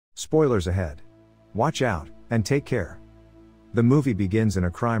Spoilers ahead. Watch out, and take care. The movie begins in a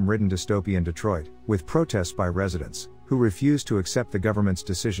crime-ridden dystopian Detroit, with protests by residents, who refuse to accept the government's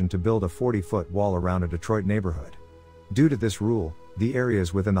decision to build a 40-foot wall around a Detroit neighborhood. Due to this rule, the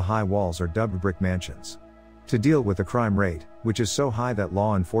areas within the high walls are dubbed brick mansions. To deal with the crime rate, which is so high that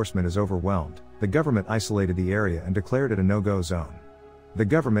law enforcement is overwhelmed, the government isolated the area and declared it a no-go zone. The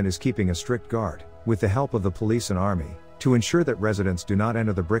government is keeping a strict guard, with the help of the police and army, to ensure that residents do not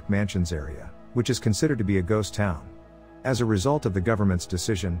enter the brick mansions area, which is considered to be a ghost town. As a result of the government's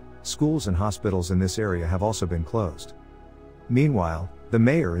decision, schools and hospitals in this area have also been closed. Meanwhile, the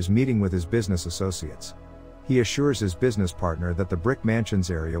mayor is meeting with his business associates. He assures his business partner that the brick mansions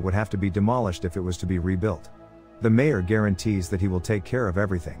area would have to be demolished if it was to be rebuilt. The mayor guarantees that he will take care of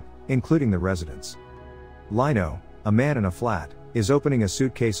everything, including the residents. Lino, a man in a flat, is opening a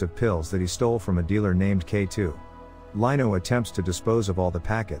suitcase of pills that he stole from a dealer named K2. Lino attempts to dispose of all the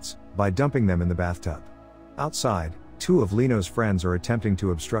packets, by dumping them in the bathtub. Outside, two of Lino's friends are attempting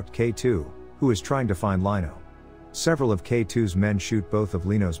to obstruct K2, who is trying to find Lino. Several of K2's men shoot both of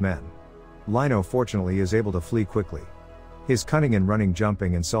Lino's men. Lino fortunately is able to flee quickly. His cunning in running,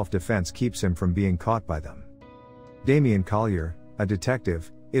 jumping and self-defense keeps him from being caught by them. Damien Collier, a detective,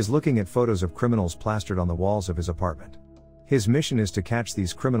 is looking at photos of criminals plastered on the walls of his apartment. His mission is to catch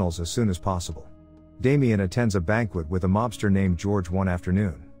these criminals as soon as possible. Damien attends a banquet with a mobster named George one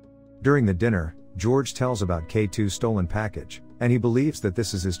afternoon. During the dinner, George tells about K2's stolen package, and he believes that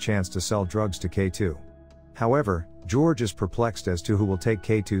this is his chance to sell drugs to K2. However, George is perplexed as to who will take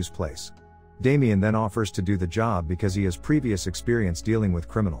K2's place. Damien then offers to do the job because he has previous experience dealing with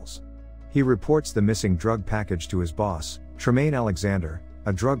criminals. He reports the missing drug package to his boss, Tremaine Alexander,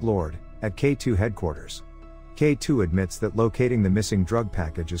 a drug lord, at K2 headquarters. K2 admits that locating the missing drug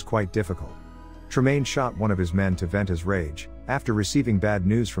package is quite difficult. Tremaine shot one of his men to vent his rage, after receiving bad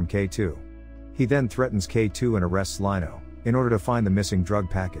news from K2. He then threatens K2 and arrests Lino, in order to find the missing drug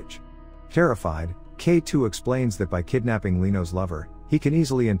package. Terrified, K2 explains that by kidnapping Lino's lover, he can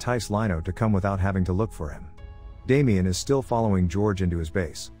easily entice Lino to come without having to look for him. Damien is still following George into his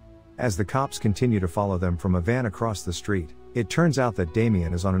base. As the cops continue to follow them from a van across the street, it turns out that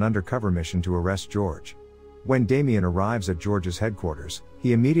Damien is on an undercover mission to arrest George. When Damien arrives at George's headquarters,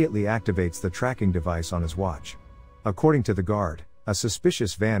 he immediately activates the tracking device on his watch. According to the guard, a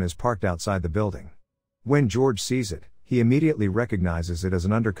suspicious van is parked outside the building. When George sees it, he immediately recognizes it as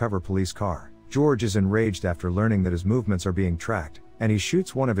an undercover police car. George is enraged after learning that his movements are being tracked, and he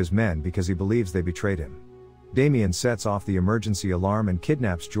shoots one of his men because he believes they betrayed him. Damien sets off the emergency alarm and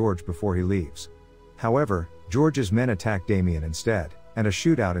kidnaps George before he leaves. However, George's men attack Damien instead, and a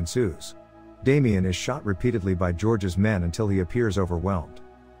shootout ensues. Damien is shot repeatedly by George's men until he appears overwhelmed.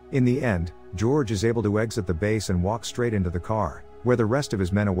 In the end, George is able to exit the base and walk straight into the car, where the rest of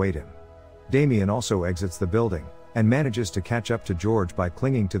his men await him. Damien also exits the building, and manages to catch up to George by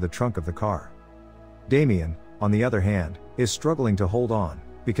clinging to the trunk of the car. Damien, on the other hand, is struggling to hold on,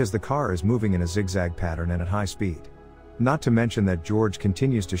 because the car is moving in a zigzag pattern and at high speed. Not to mention that George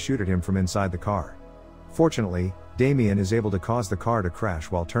continues to shoot at him from inside the car. Fortunately, Damien is able to cause the car to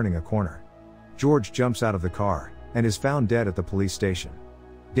crash while turning a corner. George jumps out of the car, and is found dead at the police station.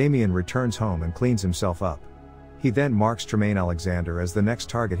 Damien returns home and cleans himself up. He then marks Tremaine Alexander as the next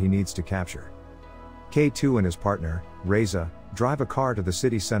target he needs to capture. K2 and his partner, Reza, drive a car to the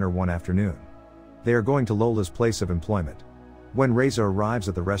city center one afternoon. They are going to Lola's place of employment. When Reza arrives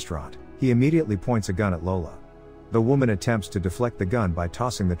at the restaurant, he immediately points a gun at Lola. The woman attempts to deflect the gun by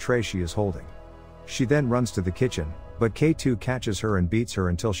tossing the tray she is holding. She then runs to the kitchen, but K2 catches her and beats her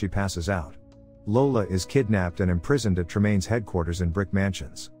until she passes out. Lola is kidnapped and imprisoned at Tremaine's headquarters in Brick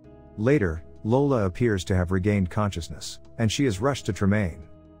Mansions. Later, Lola appears to have regained consciousness, and she is rushed to Tremaine.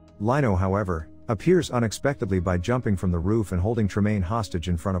 Lino, however, appears unexpectedly by jumping from the roof and holding Tremaine hostage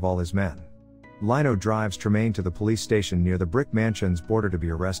in front of all his men. Lino drives Tremaine to the police station near the Brick Mansions border to be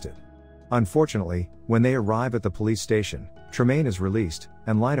arrested. Unfortunately, when they arrive at the police station, Tremaine is released,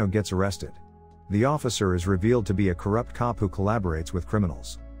 and Lino gets arrested. The officer is revealed to be a corrupt cop who collaborates with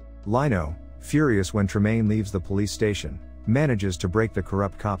criminals. Lino, furious when Tremaine leaves the police station, manages to break the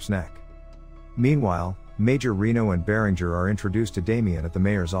corrupt cop's neck. Meanwhile, Major Reno and Berenger are introduced to Damien at the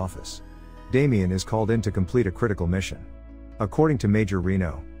mayor's office. Damien is called in to complete a critical mission. According to Major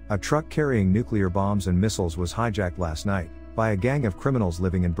Reno, a truck carrying nuclear bombs and missiles was hijacked last night by a gang of criminals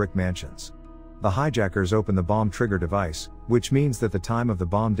living in Brick Mansions. The hijackers open the bomb trigger device, which means that the time of the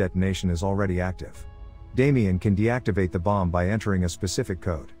bomb detonation is already active. Damien can deactivate the bomb by entering a specific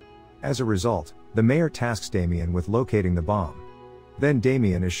code. As a result, the mayor tasks Damien with locating the bomb. Then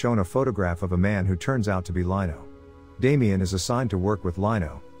Damien is shown a photograph of a man who turns out to be Lino. Damien is assigned to work with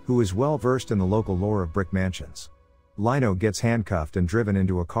Lino, who is well versed in the local lore of brick mansions. Lino gets handcuffed and driven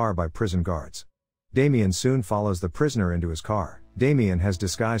into a car by prison guards. Damien soon follows the prisoner into his car. Damien has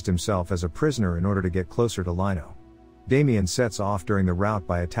disguised himself as a prisoner in order to get closer to Lino. Damien sets off during the route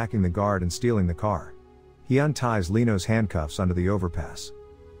by attacking the guard and stealing the car. He unties Lino's handcuffs under the overpass.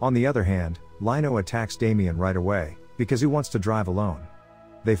 On the other hand, Lino attacks Damien right away, because he wants to drive alone.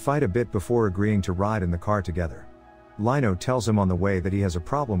 They fight a bit before agreeing to ride in the car together. Lino tells him on the way that he has a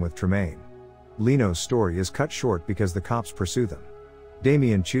problem with Tremaine. Lino's story is cut short because the cops pursue them.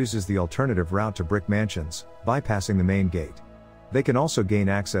 Damien chooses the alternative route to Brick Mansions, bypassing the main gate. They can also gain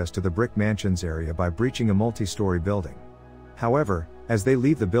access to the Brick Mansions area by breaching a multi-story building. However, as they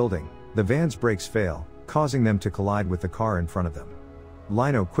leave the building, the van's brakes fail, causing them to collide with the car in front of them.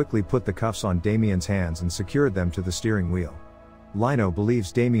 Lino quickly put the cuffs on Damien's hands and secured them to the steering wheel. Lino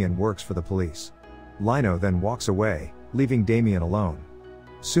believes Damien works for the police. Lino then walks away, leaving Damien alone.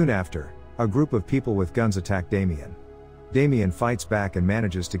 Soon after, a group of people with guns attack Damien. Damien fights back and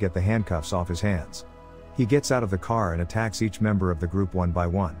manages to get the handcuffs off his hands. He gets out of the car and attacks each member of the group one by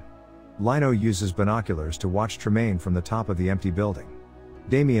one. Lino uses binoculars to watch Tremaine from the top of the empty building.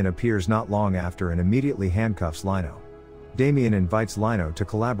 Damien appears not long after and immediately handcuffs Lino. Damien invites Lino to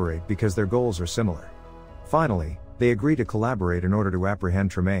collaborate because their goals are similar. Finally, they agree to collaborate in order to apprehend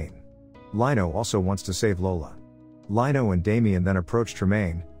Tremaine. Lino also wants to save Lola. Lino and Damien then approach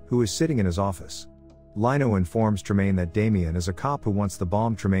Tremaine, who is sitting in his office. Lino informs Tremaine that Damien is a cop who wants the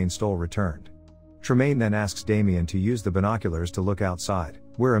bomb Tremaine stole returned. Tremaine then asks Damien to use the binoculars to look outside,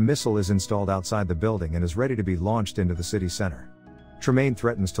 where a missile is installed outside the building and is ready to be launched into the city center. Tremaine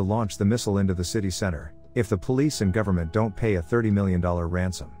threatens to launch the missile into the city center, if the police and government don't pay a $30 million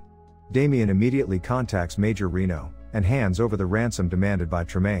ransom. Damien immediately contacts Major Reno, and hands over the ransom demanded by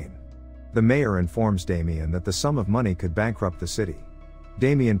Tremaine. The mayor informs Damien that the sum of money could bankrupt the city.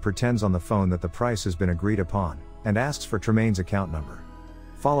 Damien pretends on the phone that the price has been agreed upon, and asks for Tremaine's account number.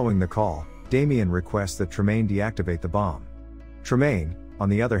 Following the call, Damien requests that Tremaine deactivate the bomb. Tremaine, on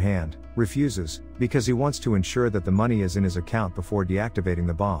the other hand, refuses, because he wants to ensure that the money is in his account before deactivating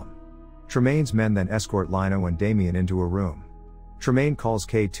the bomb. Tremaine's men then escort Lino and Damien into a room. Tremaine calls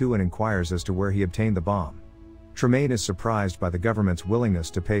K2 and inquires as to where he obtained the bomb. Tremaine is surprised by the government's willingness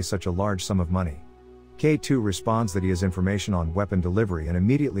to pay such a large sum of money. K2 responds that he has information on weapon delivery and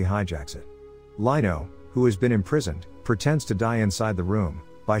immediately hijacks it. Lino, who has been imprisoned, pretends to die inside the room,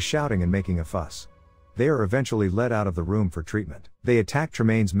 by shouting and making a fuss. They are eventually led out of the room for treatment. They attack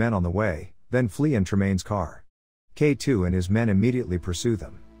Tremaine's men on the way, then flee in Tremaine's car. K2 and his men immediately pursue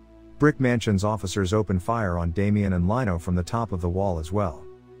them. Brick Mansion's officers open fire on Damien and Lino from the top of the wall as well.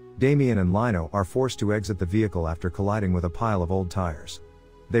 Damien and Lino are forced to exit the vehicle after colliding with a pile of old tires.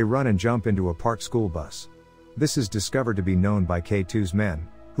 They run and jump into a parked school bus. This is discovered to be known by K2's men,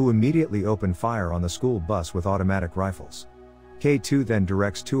 who immediately open fire on the school bus with automatic rifles. K2 then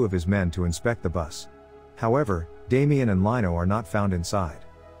directs two of his men to inspect the bus. However, Damien and Lino are not found inside.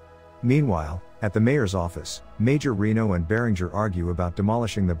 Meanwhile, at the mayor's office, Major Reno and Behringer argue about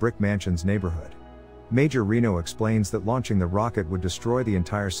demolishing the Brick Mansion's neighborhood. Major Reno explains that launching the rocket would destroy the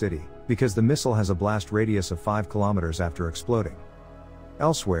entire city, because the missile has a blast radius of 5 kilometers after exploding.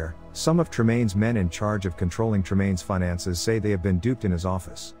 Elsewhere, some of Tremaine's men in charge of controlling Tremaine's finances say they have been duped in his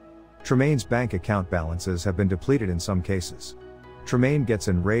office. Tremaine's bank account balances have been depleted in some cases. Tremaine gets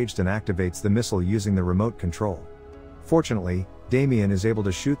enraged and activates the missile using the remote control. Fortunately, Damien is able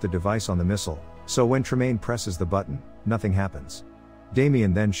to shoot the device on the missile, so when Tremaine presses the button, nothing happens.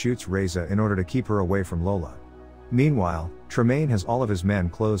 Damien then shoots Reza in order to keep her away from Lola. Meanwhile, Tremaine has all of his men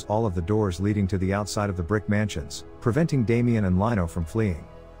close all of the doors leading to the outside of the Brick Mansions, preventing Damien and Lino from fleeing.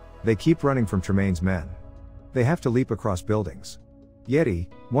 They keep running from Tremaine's men. They have to leap across buildings. Yeti,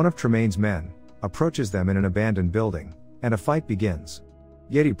 one of Tremaine's men, approaches them in an abandoned building, and a fight begins.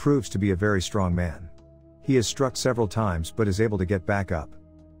 Yeti proves to be a very strong man. He is struck several times but is able to get back up.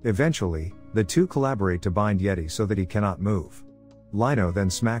 Eventually, the two collaborate to bind Yeti so that he cannot move. Lino then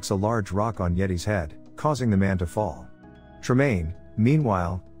smacks a large rock on Yeti's head, causing the man to fall. Tremaine,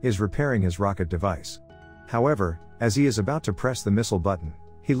 meanwhile, is repairing his rocket device. However, as he is about to press the missile button,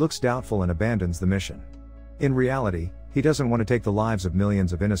 he looks doubtful and abandons the mission. In reality, he doesn't want to take the lives of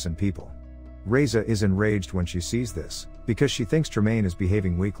millions of innocent people. Reza is enraged when she sees this, because she thinks Tremaine is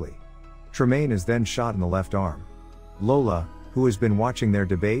behaving weakly. Tremaine is then shot in the left arm. Lola, who has been watching their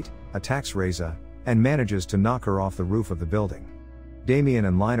debate, attacks Reza, and manages to knock her off the roof of the building. Damien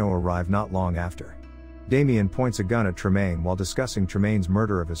and Lino arrive not long after. Damien points a gun at Tremaine while discussing Tremaine's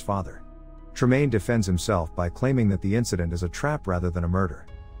murder of his father. Tremaine defends himself by claiming that the incident is a trap rather than a murder.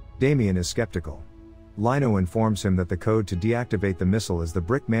 Damien is skeptical. Lino informs him that the code to deactivate the missile is the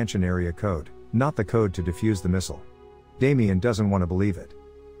Brick Mansion area code, not the code to defuse the missile. Damien doesn't want to believe it.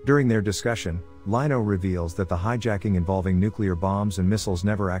 During their discussion, Lino reveals that the hijacking involving nuclear bombs and missiles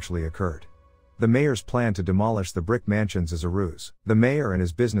never actually occurred. The mayor's plan to demolish the Brick Mansions is a ruse. The mayor and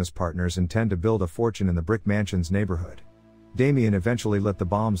his business partners intend to build a fortune in the Brick Mansions neighborhood. Damien eventually let the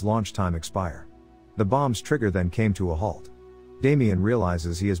bomb's launch time expire. The bomb's trigger then came to a halt. Damien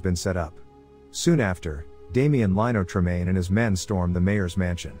realizes he has been set up. Soon after, Damien, Lino, Tremaine and his men storm the mayor's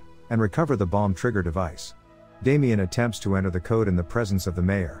mansion and recover the bomb trigger device. Damien attempts to enter the code in the presence of the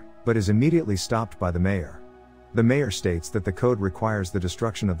mayor, but is immediately stopped by the mayor. The mayor states that the code requires the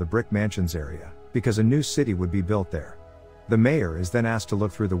destruction of the Brick Mansions area, because a new city would be built there. The mayor is then asked to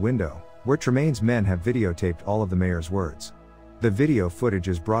look through the window, where Tremaine's men have videotaped all of the mayor's words. The video footage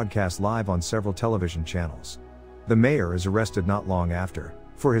is broadcast live on several television channels. The mayor is arrested not long after,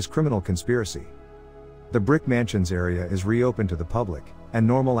 for his criminal conspiracy. The Brick Mansions area is reopened to the public, and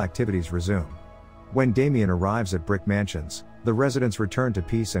normal activities resume. When Damien arrives at Brick Mansions, the residents return to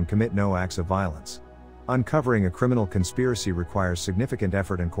peace and commit no acts of violence. Uncovering a criminal conspiracy requires significant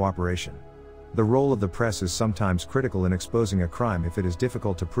effort and cooperation. The role of the press is sometimes critical in exposing a crime if it is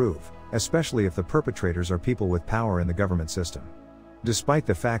difficult to prove, especially if the perpetrators are people with power in the government system. Despite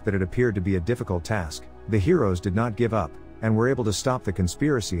the fact that it appeared to be a difficult task, the heroes did not give up, and were able to stop the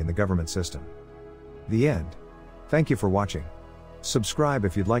conspiracy in the government system. The end. Thank you for watching. Subscribe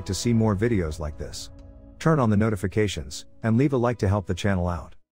if you'd like to see more videos like this. Turn on the notifications, and leave a like to help the channel out.